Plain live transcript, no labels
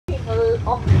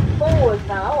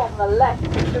now. On the left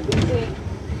you should be seeing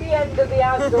the end of the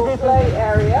outdoor play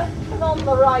area, and on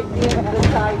the right the end of the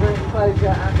tiger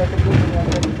enclosure and the beginning of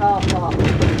the car park.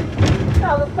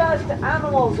 Now the first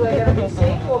animals we're going to be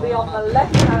seeing will be on the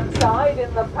left hand side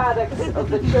in the paddocks of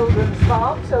the children's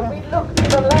farm. So if we look to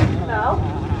the left now,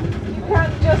 you can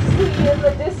just see in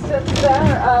the distance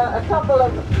there a couple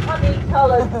of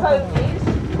honey-coloured ponies.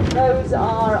 Those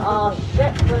are our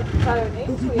Shetland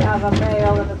ponies. We have a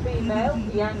male and a female,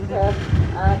 Bianca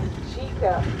and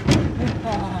Chica.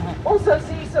 Also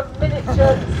see some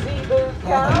miniature zebu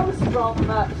cows from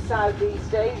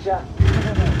Southeast Asia.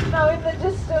 Now in the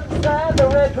distance there, the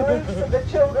red roofs of the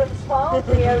children's farm,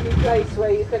 the only place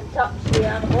where you can touch the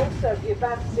animals, so if you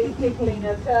fancy tickling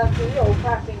a turkey or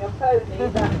patting a pony,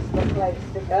 that's the place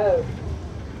to go.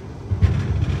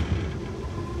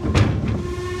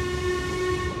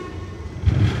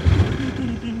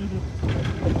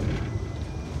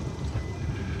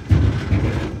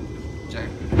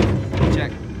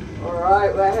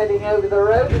 Alright, we're heading over the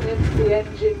road and into the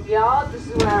engine yard. This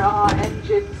is where our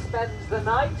engine spends the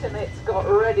night, and it's got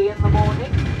ready in the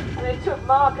morning. And it took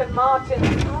Mark and Martin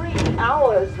 3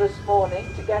 hours this morning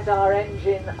to get our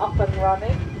engine up and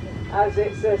running. As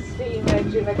it's a steam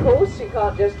engine, of course, you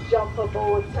can't just jump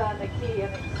aboard, turn the key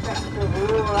and expect to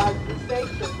roar out the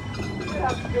station. You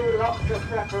have to do lots of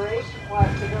preparation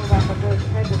work to build up a good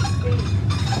head of steam.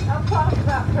 And part of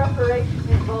that preparation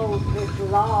involves this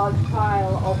large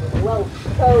pile of Welsh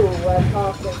coal we're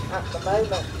passing at the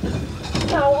moment.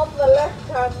 Now on the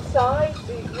left-hand side,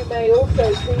 you may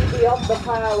also see beyond the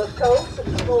pile of coal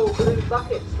some small blue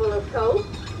buckets full of coal.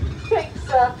 Takes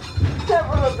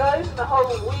several of those and a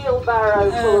whole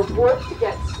wheelbarrow full of wood to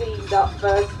get steamed up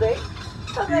first thing.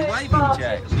 And then it's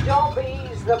Martin's job,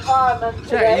 he's the fireman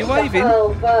today, to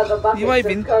hurl further buckets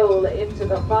of coal into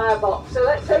the firebox. So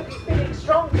let's hope you're feeling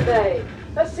strong today.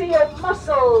 Let's see your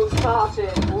muscles,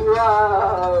 Martin.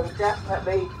 Whoa,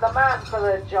 definitely the man for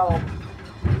the job.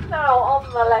 Now on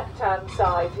the left-hand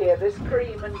side here, this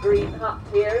cream and green hut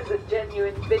here is a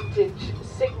genuine vintage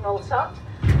signals hut.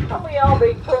 And we are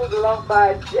being pulled along by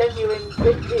a genuine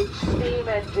vintage steam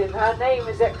engine. Her name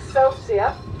is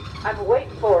Excelsior, and wait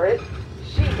for it,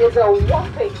 she is a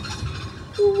whopping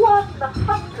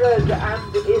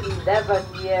 111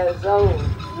 years old.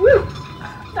 Woo!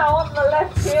 Now on the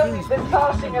left here we've been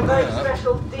passing a very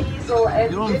special diesel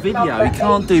engine. You're on video, you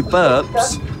can't do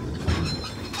burps.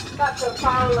 That's a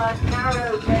Fowler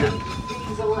narrow gauge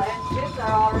diesel engine. There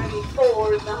are only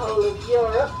 4 in the whole of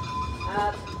Europe,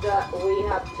 and we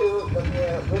have 2 of them here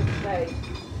at whipsnade.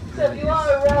 So if you are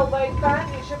a railway fan,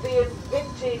 you should be in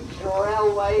vintage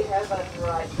railway heaven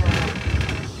right now.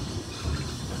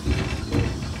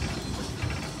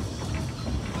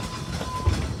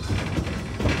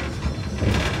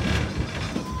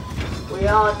 We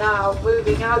are now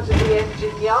moving out of the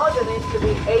engine yard and into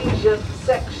the Asian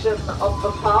section of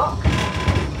the park.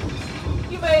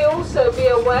 You may also be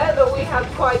aware that we have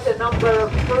quite a number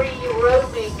of free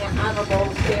roaming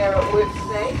animals here at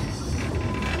whipsnade.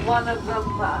 One of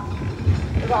them are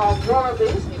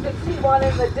wallabies. You can see one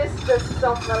in the distance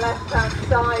on the left-hand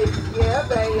side here.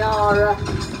 They are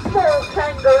small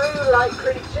kangaroo-like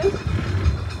creatures.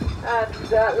 And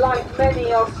like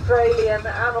many Australian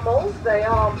animals, they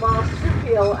are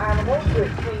marsupial animals,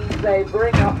 which means they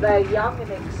bring up their young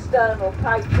in external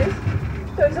pouches.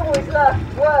 So it's always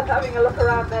worth having a look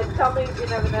around their tummies. You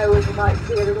never know when you might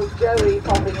see a little joey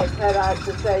popping its head out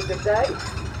to say good day.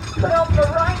 But on the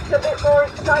right, a bit more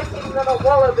exciting than a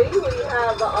wallaby, we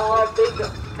have our big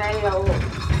male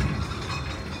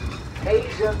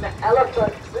Asian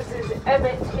elephant. This is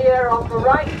Emmett here on the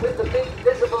right with the big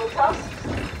visible tusks,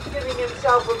 giving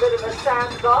himself a bit of a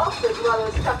sand bath as well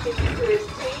as tucking into his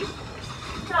teeth.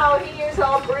 Now he is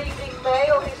our breeding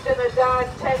male. He's been a dad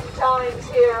 10 times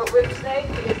here at whipsnade.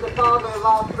 He is the father of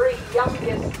our 3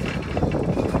 youngest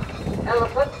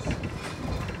elephants.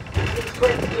 He's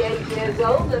 28 years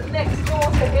old, and next door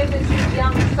to him is his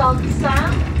young son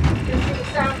Sam. You can see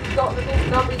Sam's got the big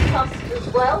nubby tusks as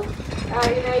well.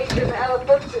 In Asian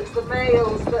elephants, it's the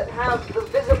males that have the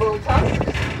visible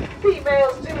tusks.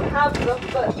 Females do have them,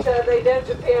 but they don't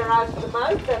appear out of the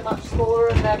mouth. They're much smaller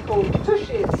and they're called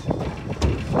tushes.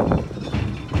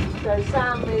 So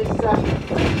Sam is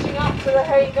reaching up to the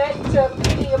hay net.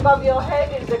 Peeing above your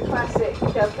head is a classic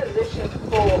position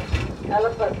for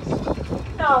elephants.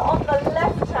 Now on the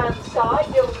left-hand side,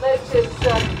 you'll notice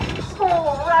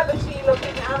small rabbity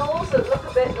looking animals that look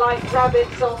a bit like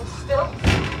rabbits on stilts.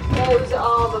 Those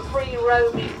are the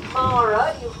free-roaming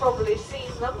mara. You've probably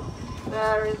seen them.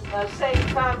 They're in the same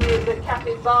family as the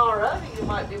capybara, who you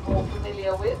might be more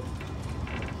familiar with.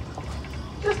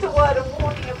 Just a word of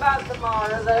warning thing about the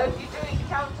Mara though, if you do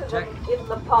encounter Jack. them in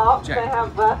the park, Jack. they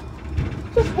have,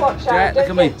 just watch Jack, out, look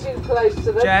don't at get too close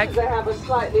to them, Jack. because they have a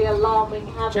slightly alarming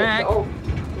habit Jack. of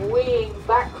weeing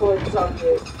backwards on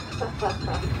you.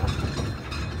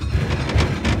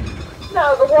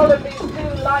 Now the wallabies do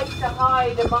like to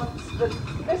hide amongst the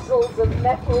thistles and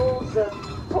nettles and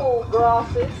tall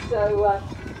grasses, so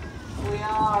we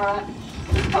are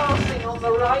passing on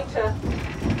the right a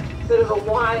bit of a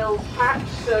wild patch,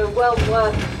 so well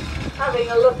worth having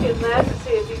a look in there to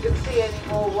see if you can see any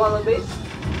more wallabies.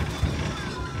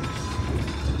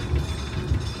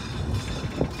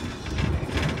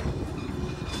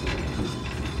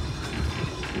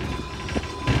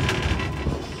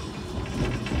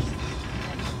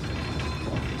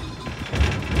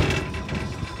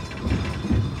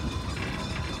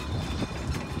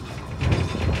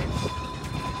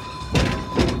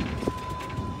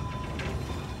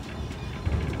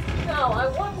 Now, I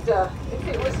wonder if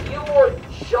it was your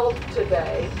job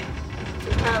today to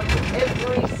count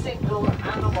every single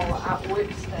animal at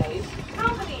whipsnade,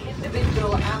 how many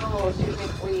individual animals do you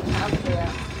think we have here?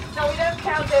 Now, we don't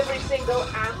count every single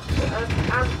ant. An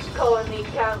ant colony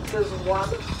counts as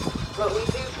one, but we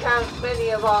do count many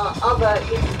of our other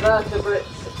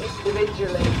invertebrates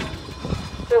individually.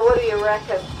 So what do you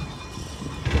reckon?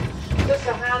 Just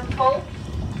a handful?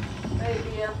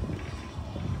 Maybe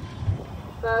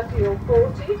 30 or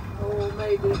 40, or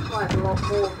maybe quite a lot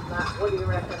more than that. What do you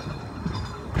reckon?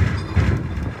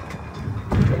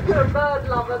 If you're a bird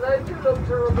lover though, do look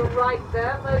to the right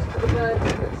there. Most of the birds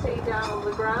you can see down on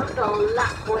the ground are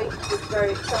lapwings. It's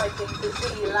very exciting to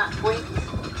see lapwings.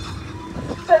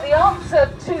 So the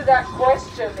answer to that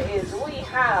question is we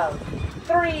have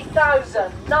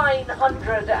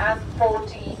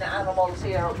 3,914 animals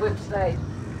here at whipsnade.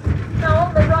 Now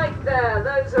on the right there,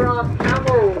 those are our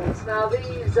camels. Now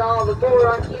these are the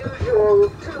more unusual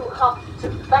two-humped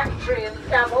Bactrian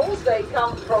camels. They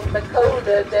come from the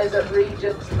colder desert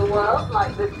regions of the world,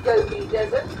 like the Gobi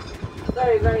Desert.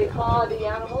 Very, very hardy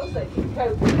animals. They can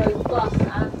cope with both plus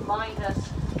and minus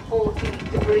 14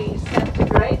 degrees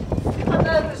centigrade. And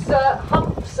those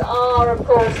humps are, of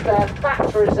course, their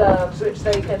fat reserves, which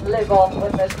they can live on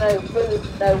when there's no food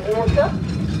and no water.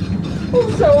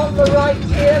 Also on the right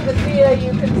here, the deer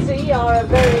you can see are a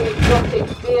very exotic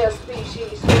deer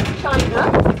species from China.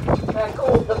 They're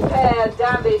called the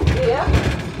pear-dabbed deer.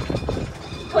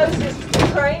 Closest to the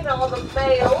train are the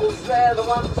males. They're the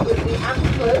ones with the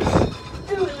antlers.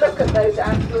 Do look at those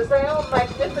antlers. They are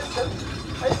magnificent.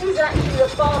 This is actually the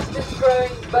fastest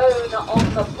growing bone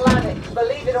on the planet.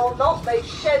 Believe it or not, they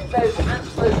shed those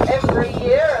antlers every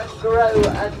year and grow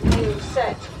a new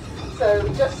set. So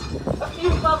just a few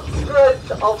months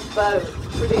growth of bone.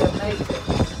 Pretty amazing.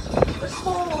 The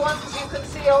smaller ones you can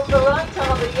see on the right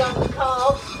are the young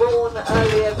calves born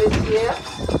earlier this year.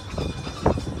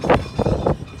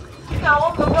 Now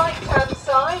on the right hand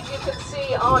side you can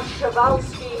see our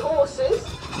Przewalski horses.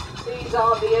 These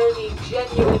are the only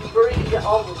genuine breed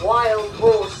of wild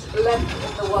horse left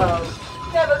in the world.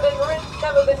 Never been ridden,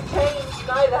 never been tamed,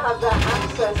 neither have their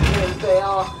ancestors. They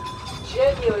are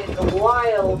genuine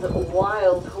wild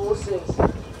horses.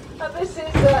 And this is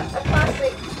a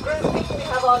classic grouping. We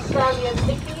have our stallion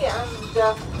Nikki and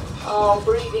our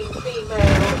breeding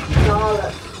female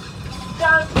Charlotte.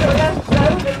 Down to the left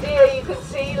though, the deer you can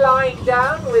see lying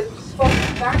down with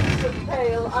spotted backs and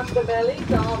pale underbellies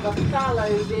are the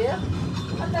fallow deer.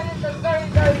 And then in the very,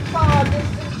 very far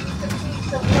distance you can see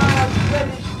some large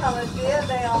reddish coloured deer.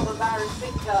 They are the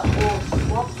Barasinga or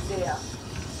swamp deer.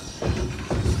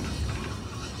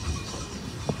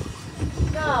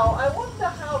 Now, I wonder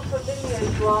how familiar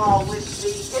you are with the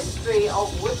history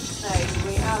of whipsnade.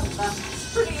 We have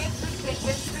pretty interesting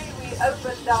history. We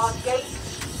opened our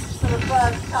gates for the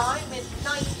first time in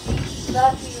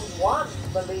 1931,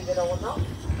 believe it or not.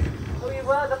 We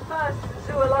were the first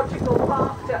zoological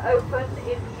park to open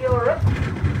in Europe.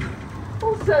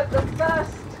 Also the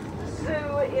first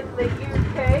zoo in the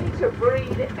UK to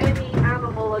breed any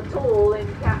animal at all in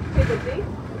captivity.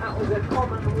 That was a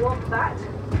common wombat.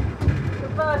 The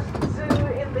first zoo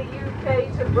in the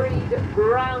UK to breed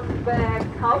brown bear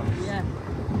cubs. Yeah.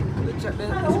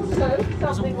 And also,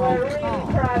 something we're really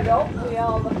proud of, we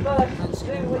are the first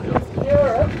zoo in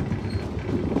Europe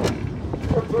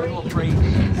to breed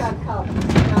cheetah cubs.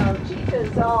 Now,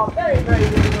 cheetahs are very, very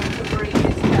difficult to breed in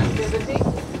captivity.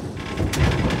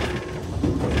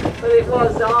 But it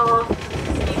was our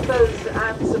keepers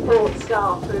and support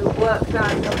staff who worked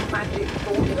out the magic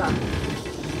formula.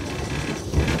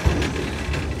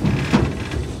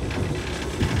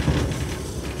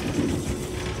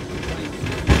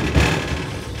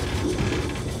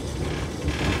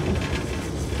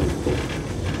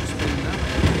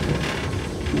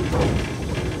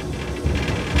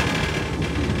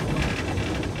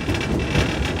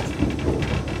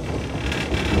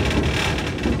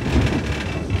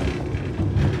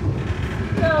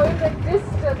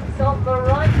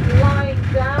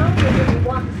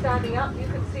 standing up, you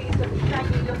can see some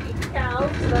shaggy looking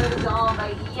cows. Those are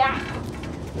the yak.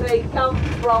 They come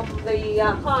from the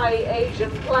high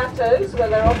Asian plateaus where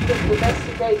they're often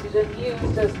domesticated and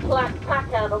used as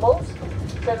pack animals.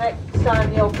 So next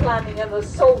time you're planning an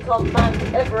assault on Mount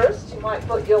Everest, you might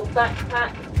put your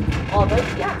backpack on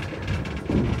a yak.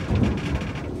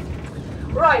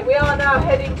 Right, we are now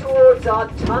heading towards our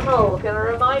tunnel. Going to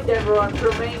remind everyone to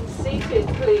remain seated,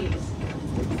 please.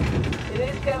 It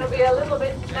is going to be a little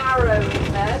bit narrow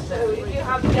in there, so if you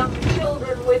have young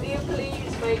children with you,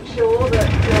 please make sure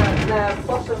that their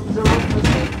bottoms are on the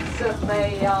seats and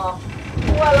they are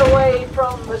well away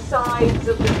from the sides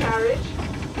of the carriage.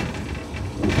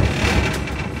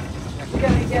 It's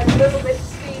going to get a little bit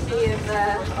steamy in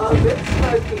there, a bit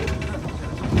smoky.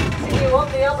 See you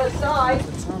on the other side.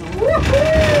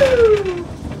 Woohoo!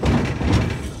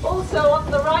 Also on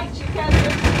the right you can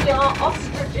just see our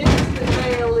ostriches. The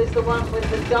male is the one with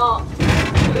the dark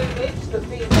plumage, the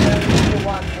female is the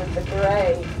one with the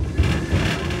grey.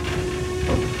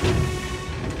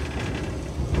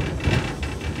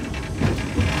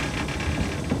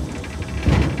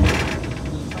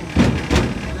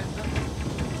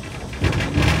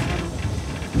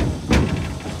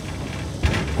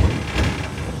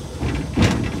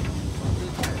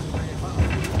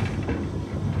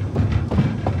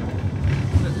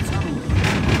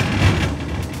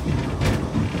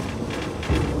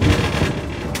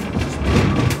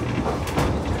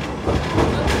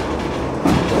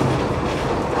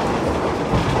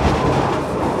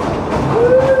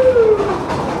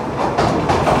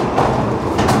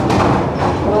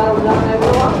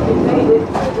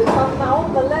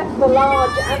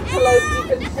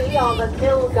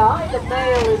 The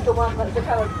male is the one that's a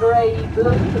kind of grey-blue,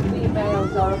 the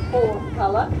females are a fawn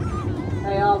colour.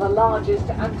 They are the largest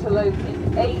antelope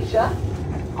in Asia.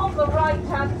 On the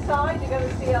right-hand side you're going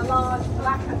to see a large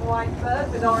black and white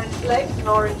bird with orange legs and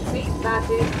orange feet. That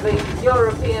is the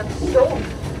European stork.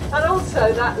 And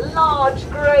also that large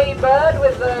grey bird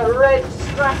with the red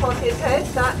strap on his head,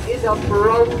 that is a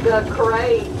Brolga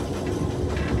crane.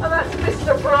 And that's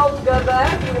Mr. Brolga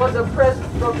there. He was a present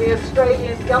from the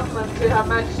Australian government to Her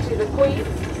Majesty the Queen.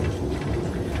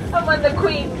 And when the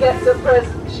Queen gets a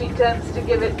present, she tends to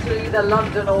give it to either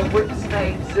London or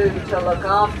Whipsnade Zoo to look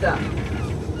after.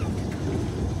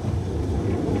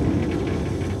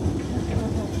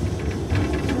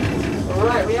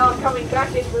 Alright, we are coming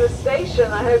back into the station.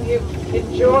 I hope you've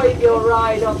enjoyed your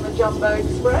ride on the Jumbo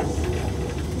Express.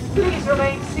 Please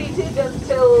remain seated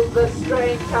until the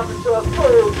train comes to a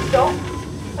full stop,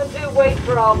 and do wait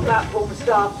for our platform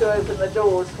staff to open the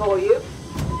doors for you.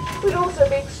 We'd also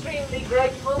be extremely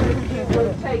grateful if you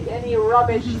would take any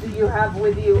rubbish that you have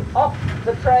with you off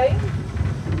the train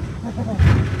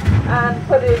and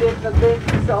put it in the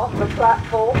bins on the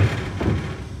platform.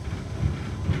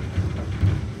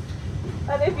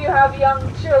 And if you have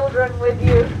young children with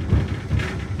you,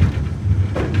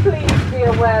 please be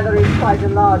aware there is quite a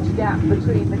large gap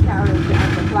between the carriage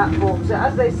and the platform. So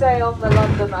as they say on the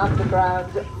London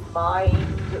Underground,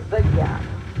 mind the gap.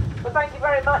 Well, thank you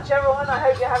very much everyone. I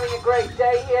hope you're having a great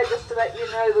day here. Just to let you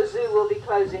know, the zoo will be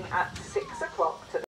closing at 6 o'clock today.